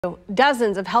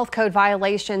Dozens of health code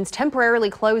violations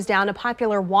temporarily closed down a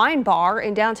popular wine bar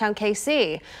in downtown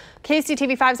KC.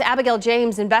 KCTV5's Abigail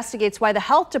James investigates why the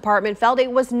health department felt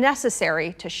it was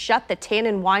necessary to shut the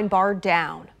Tannin wine bar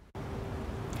down.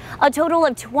 A total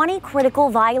of 20 critical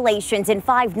violations and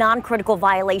 5 non-critical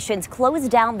violations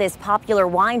closed down this popular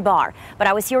wine bar. But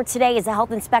I was here today as a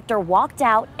health inspector walked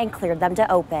out and cleared them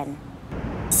to open.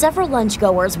 Several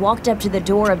lunchgoers walked up to the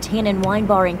door of Tannin Wine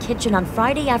Bar and Kitchen on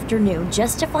Friday afternoon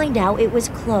just to find out it was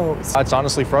closed. It's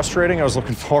honestly frustrating. I was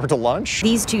looking forward to lunch.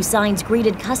 These two signs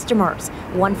greeted customers,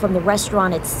 one from the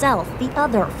restaurant itself, the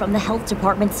other from the health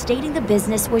department stating the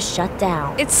business was shut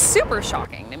down. It's super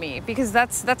shocking to me because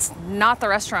that's not the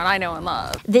restaurant I know and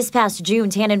love. This past June,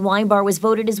 Tannin Wine Bar was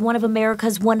voted as one of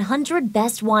America's 100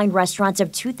 best wine restaurants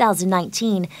of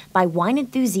 2019 by Wine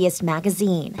Enthusiast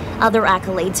magazine. Other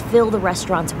accolades fill the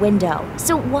restaurant's window.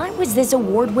 So why was this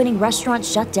award-winning restaurant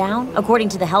shut down? According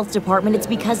to the health department, it's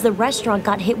because the restaurant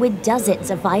got hit with dozens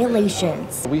of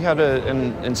violations. We had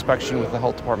an inspection with the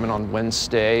health department on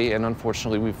Wednesday, and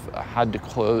unfortunately we've had to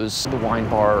close the wine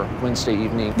bar Wednesday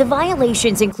evening. The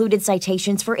violations included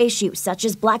citations for issues such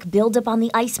as black buildup on the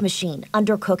ice machine,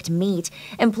 undercooked meat,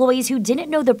 employees who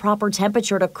didn't know the proper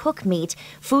temperature to cook meat,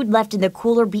 food left in the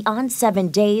cooler beyond 7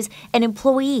 days, and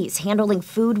employees handling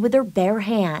food with their bare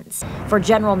hands. For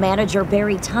General Manager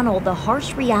Barry Tunnel, the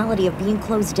harsh reality of being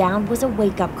closed down was a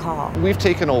wake-up call. We've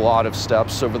taken a lot of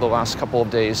steps over the last couple of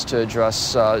days to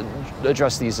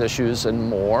address these issues and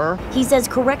more. He says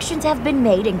corrections have been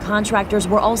made and contractors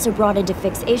were also brought in to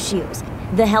fix issues.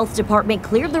 The health department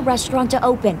cleared the restaurant to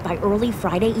open by early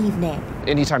Friday evening.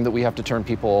 Anytime that we have to turn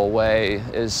people away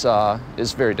is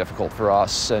very difficult for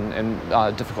us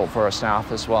and difficult for our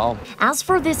staff as well. As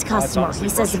for this customer, he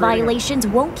says the violations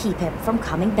won't keep him from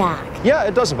coming back. Yeah,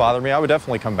 it doesn't bother me. I would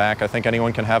definitely come back. I think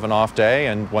anyone can have an off day,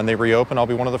 and when they reopen, I'll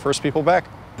be one of the first people back.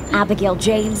 Abigail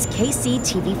James,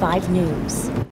 KCTV5 News.